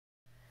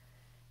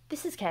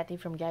This is Kathy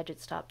from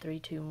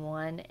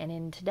GadgetStop321, and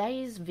in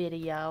today's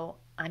video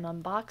I'm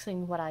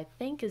unboxing what I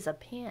think is a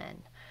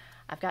pen.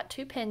 I've got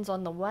two pens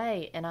on the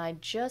way, and I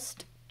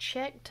just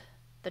checked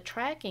the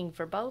tracking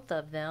for both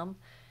of them,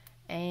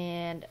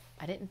 and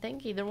I didn't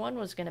think either one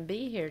was going to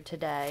be here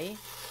today.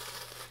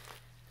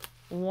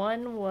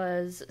 One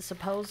was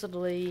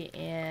supposedly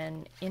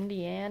in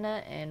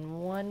Indiana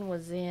and one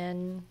was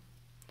in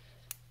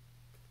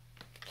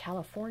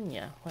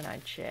California when I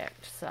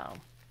checked, so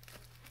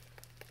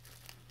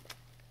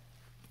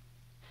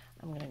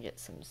I'm going to get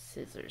some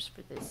scissors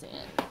for this end.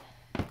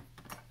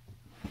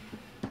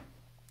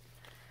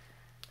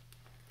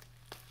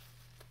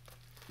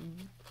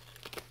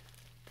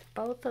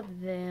 Both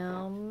of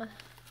them,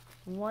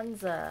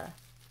 one's a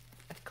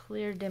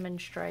clear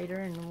demonstrator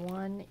and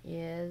one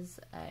is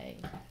a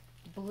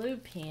blue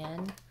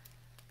pen.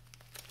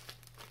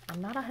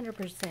 I'm not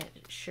 100%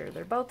 sure.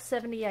 They're both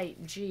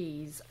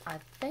 78Gs. I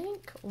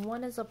think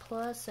one is a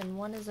plus and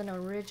one is an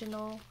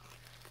original.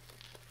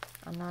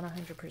 I'm not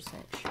 100%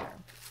 sure.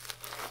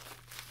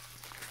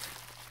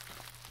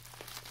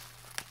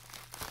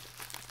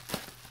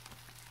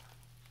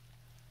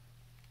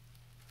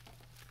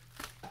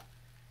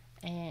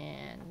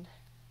 And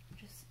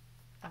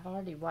I've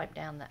already wiped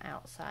down the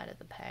outside of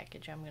the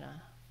package. I'm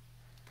gonna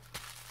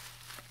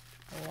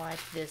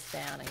wipe this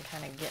down and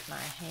kind of get my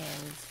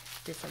hands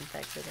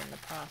disinfected in the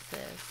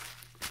process.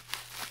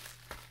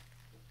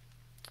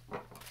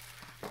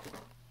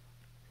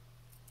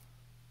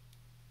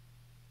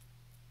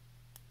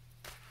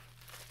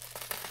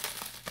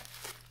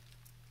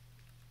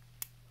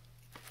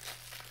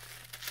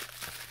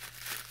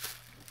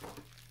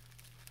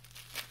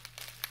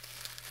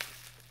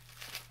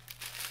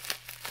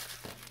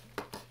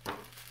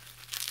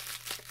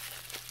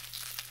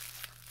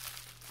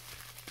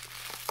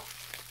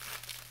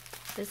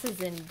 This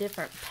is in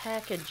different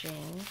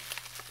packaging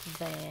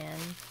than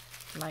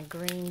my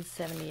green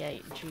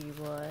 78G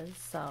was,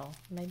 so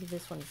maybe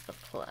this one's the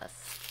plus.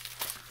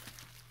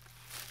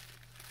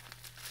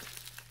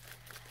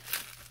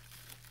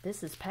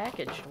 This is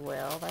packaged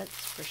well, that's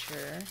for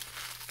sure.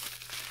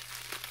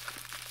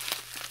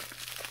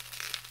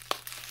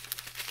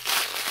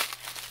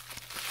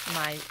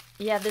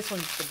 Yeah, this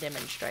one's the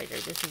demonstrator.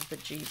 This is the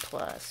G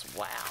plus.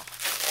 Wow.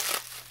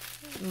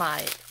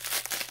 My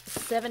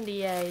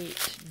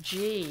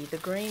 78G, the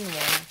green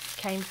one,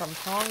 came from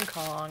Hong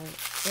Kong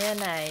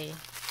in an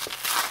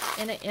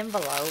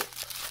envelope.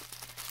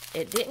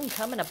 It didn't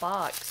come in a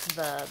box.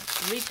 The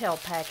retail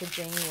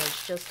packaging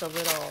was just a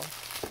little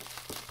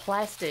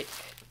plastic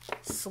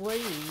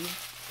sleeve,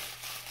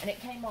 and it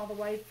came all the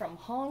way from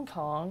Hong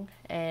Kong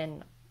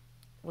and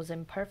was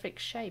in perfect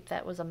shape.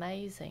 That was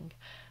amazing.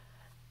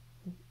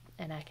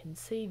 And I can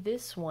see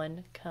this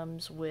one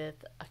comes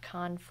with a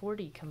Con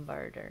 40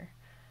 converter.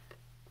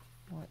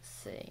 Let's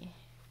see.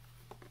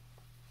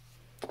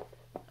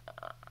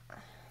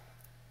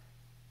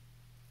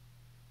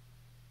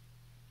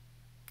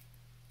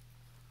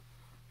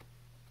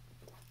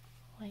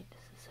 Wait,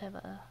 does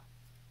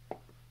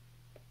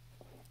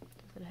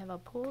it have a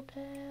pull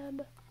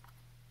tab?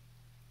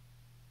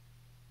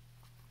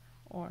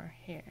 Or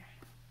here?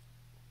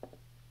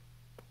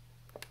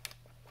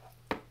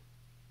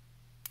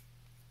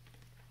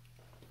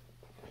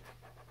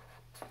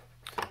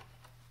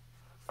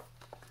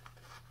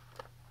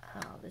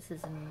 This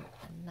is a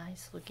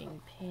nice looking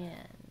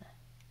pen.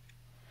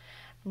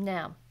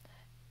 Now,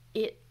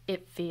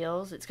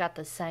 it's got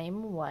the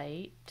same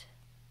weight,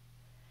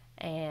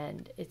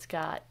 and it's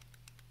got,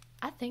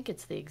 I think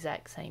it's the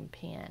exact same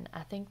pen.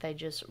 I think they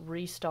just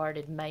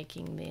restarted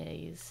making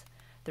these.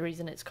 The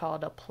reason it's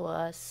called a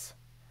plus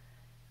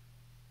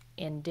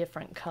in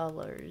different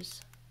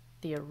colors.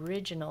 The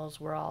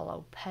originals were all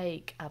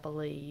opaque, I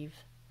believe.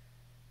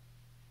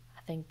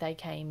 I think they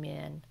came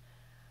in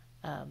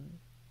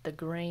the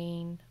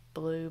green,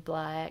 blue,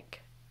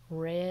 black,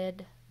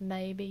 red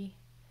maybe,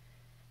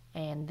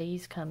 and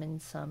these come in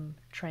some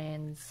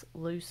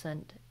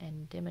translucent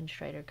and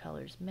demonstrator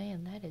colors.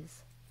 Man,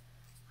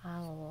 I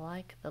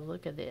like the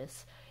look of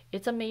this.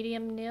 It's a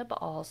medium nib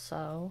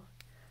also.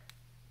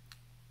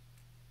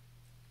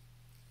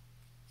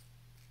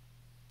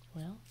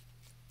 Well,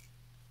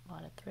 a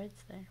lot of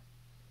threads there.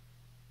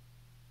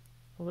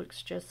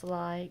 Looks just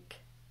like,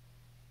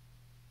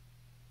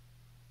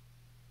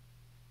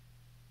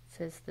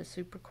 says the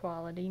super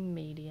quality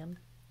medium.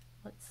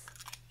 I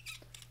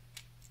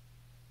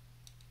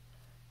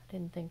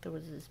didn't think there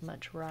was as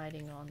much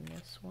writing on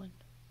this one.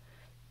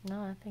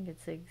 No, I think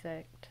it's the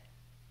exact.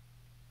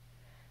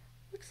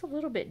 Looks a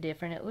little bit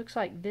different. It looks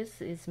like this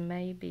is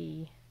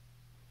maybe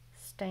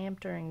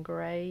stamped or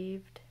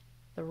engraved,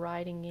 the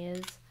writing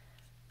is,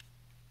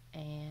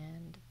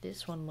 and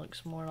this one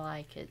looks more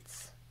like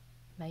it's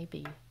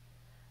maybe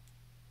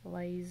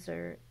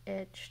laser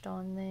etched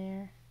on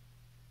there.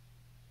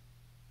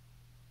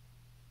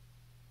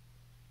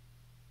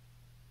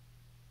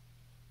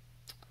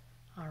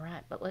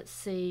 Alright, but let's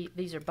see,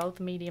 these are both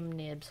medium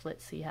nibs.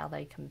 Let's see how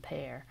they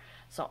compare.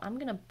 So I'm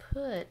going to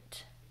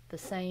put the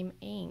same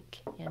ink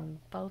in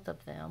both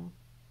of them.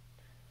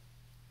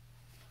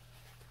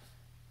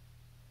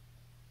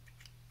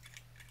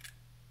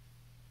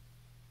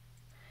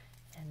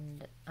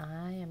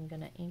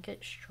 going to ink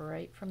it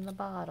straight from the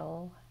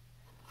bottle.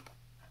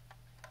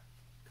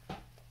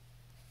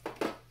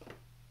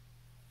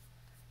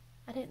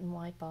 I didn't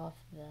wipe off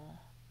the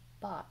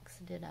box,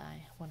 did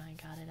I, when I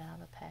got it out of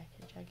the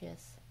package? I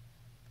guess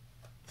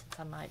since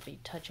I might be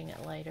touching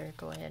it later,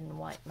 go ahead and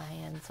wipe my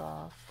hands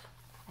off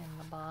in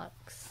the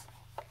box.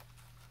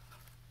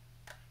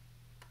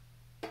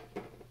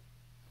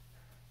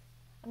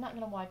 I'm not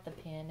going to wipe the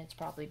pen. It's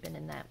probably been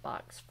in that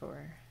box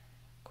for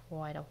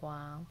quite a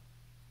while.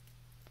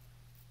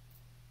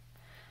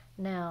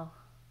 Now,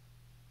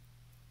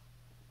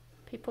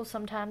 people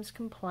sometimes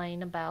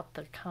complain about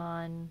the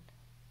Con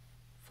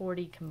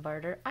 40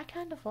 converter. I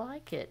kind of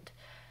like it.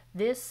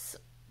 This,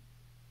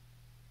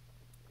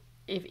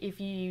 if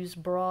you use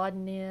broad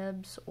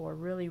nibs or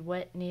really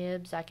wet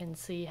nibs, I can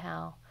see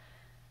how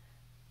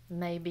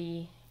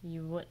maybe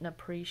you wouldn't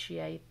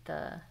appreciate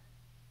the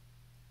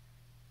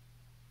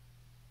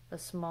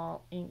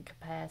small ink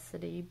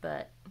capacity,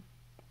 but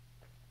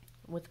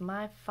with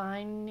my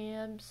fine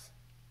nibs,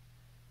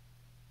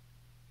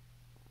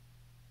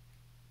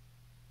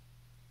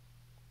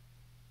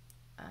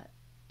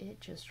 it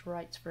just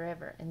writes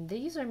forever. And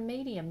these are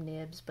medium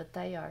nibs, but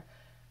they are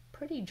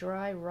pretty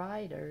dry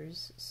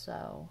writers,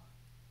 so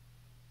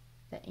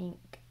the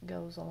ink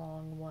goes a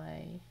long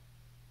way.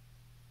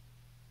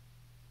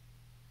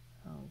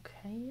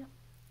 Okay.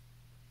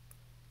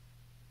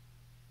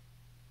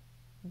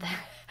 That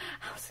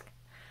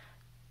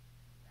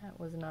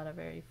was not a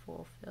very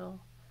full fill.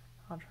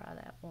 I'll try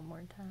that one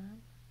more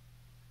time.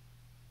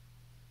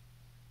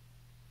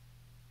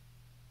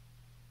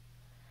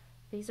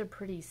 These are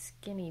pretty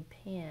skinny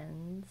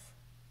pens.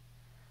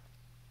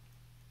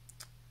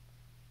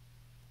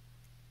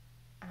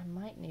 I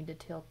might need to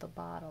tilt the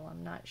bottle.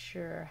 I'm not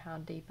sure how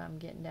deep I'm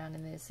getting down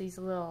in this. These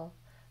little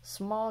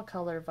small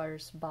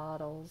Colorverse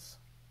bottles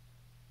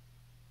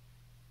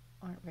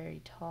aren't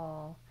very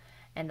tall.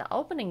 And the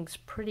opening's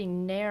pretty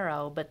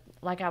narrow, but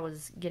like I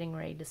was getting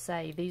ready to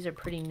say, these are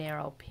pretty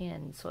narrow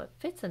pens, so it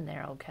fits in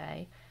there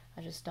okay.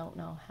 I just don't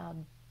know how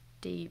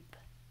deep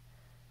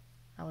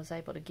I was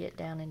able to get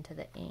down into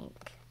the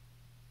ink.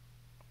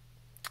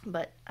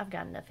 But I've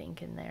got enough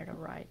ink in there to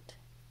write.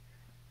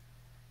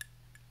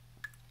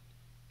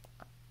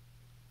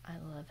 I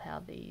love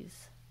how they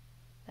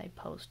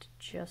post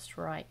just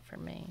right for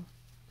me.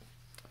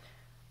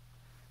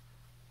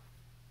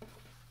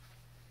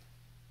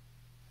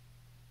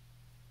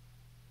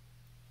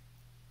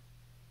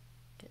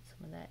 Get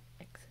some of that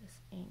excess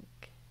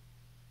ink.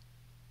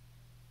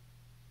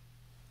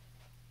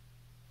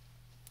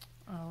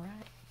 All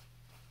right.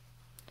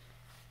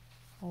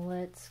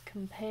 Let's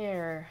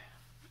compare.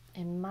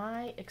 In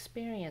my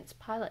experience,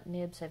 Pilot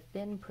nibs have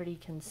been pretty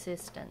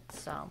consistent,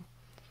 so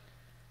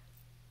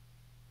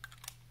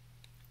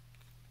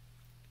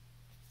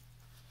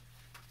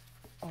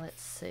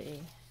let's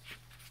see.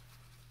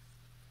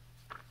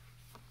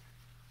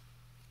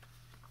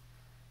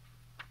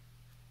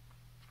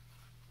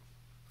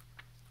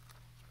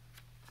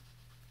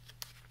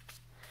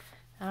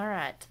 All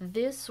right,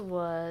 that's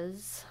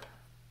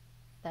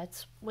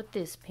with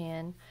this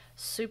pen,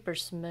 super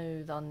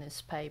smooth on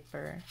this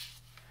paper.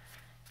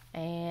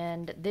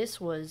 And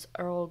this was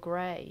Earl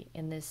Grey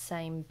in this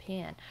same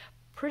pen.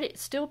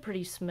 Still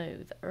pretty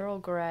smooth. Earl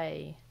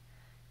Grey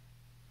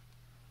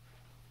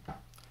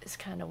is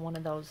kind of one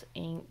of those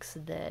inks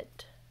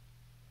that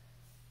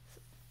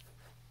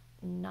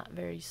not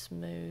very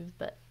smooth,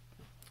 but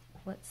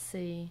let's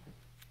see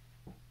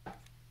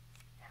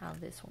how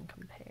this one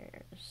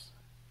compares.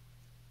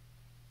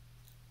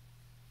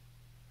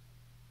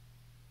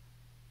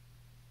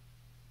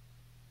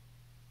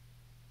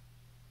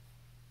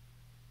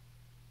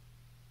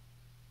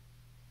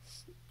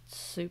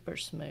 Super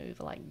smooth,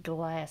 like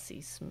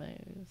glassy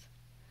smooth.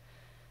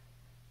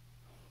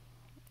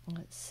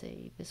 Let's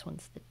see, this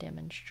one's the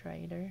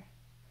Demonstrator.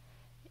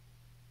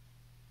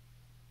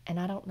 And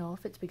I don't know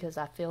if it's because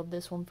I filled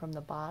this one from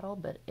the bottle,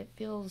 but it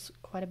feels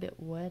quite a bit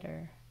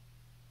wetter.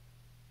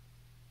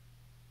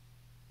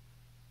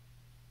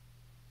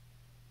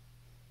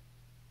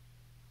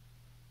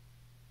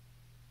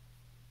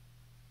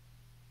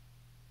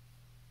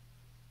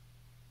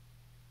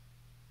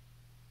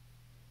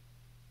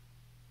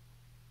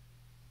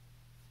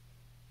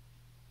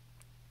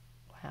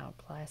 Wow,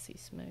 glassy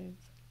smooth.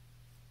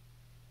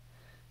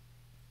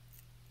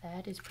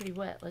 That is pretty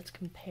wet. Let's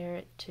compare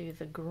it to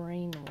the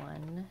green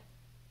one.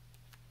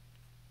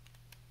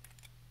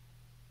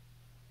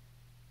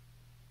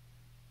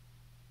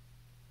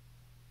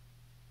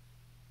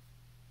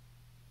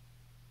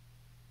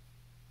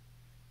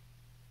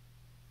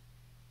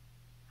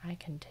 I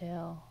can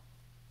tell.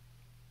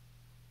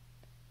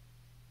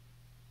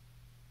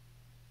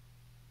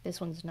 This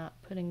one's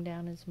not putting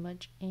down as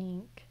much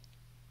ink.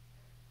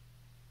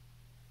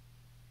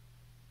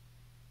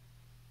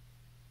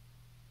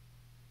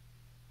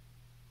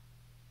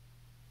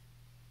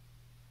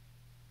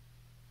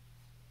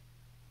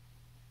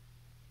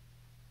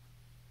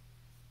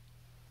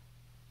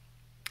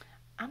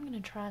 I'm going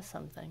to try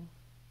something.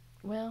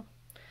 Well,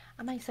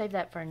 I may save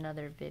that for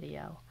another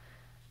video.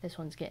 This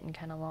one's getting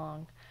kind of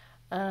long.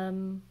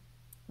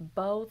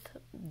 Both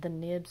the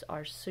nibs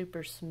are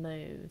super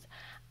smooth.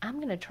 I'm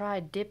going to try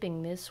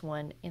dipping this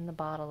one in the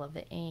bottle of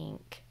the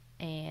ink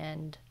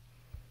and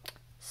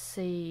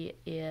see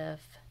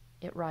if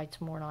it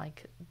writes more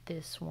like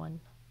this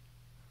one.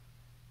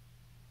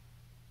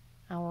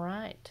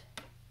 Alright.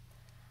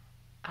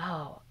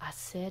 Oh, I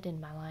said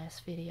in my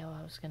last video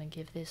I was going to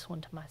give this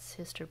one to my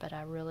sister, but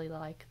I really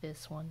like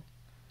this one.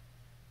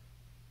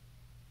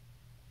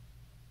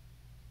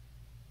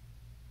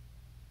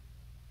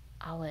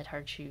 I'll let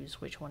her choose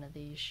which one of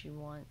these she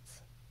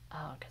wants.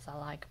 Oh, because I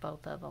like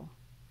both of them.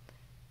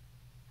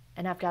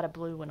 And I've got a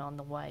blue one on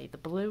the way. The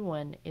blue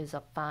one is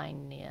a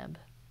fine nib.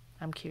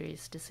 I'm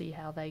curious to see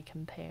how they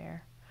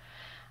compare.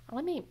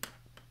 Let me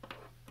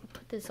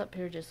put this up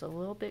here just a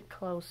little bit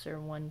closer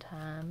one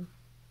time.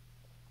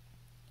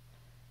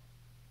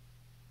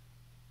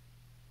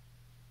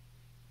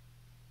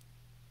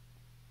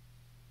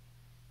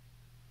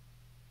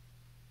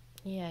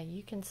 Yeah,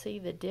 you can see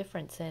the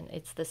difference in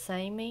it's the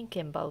same ink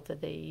in both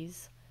of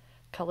these.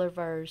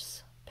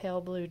 Colorverse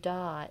Pale Blue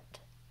Dot.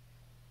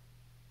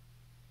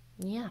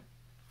 Yeah.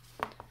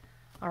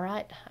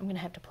 Alright, I'm going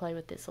to have to play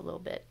with this a little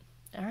bit.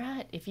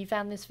 Alright, if you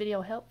found this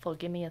video helpful,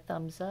 give me a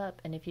thumbs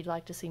up. And if you'd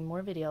like to see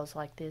more videos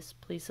like this,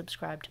 please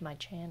subscribe to my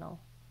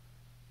channel.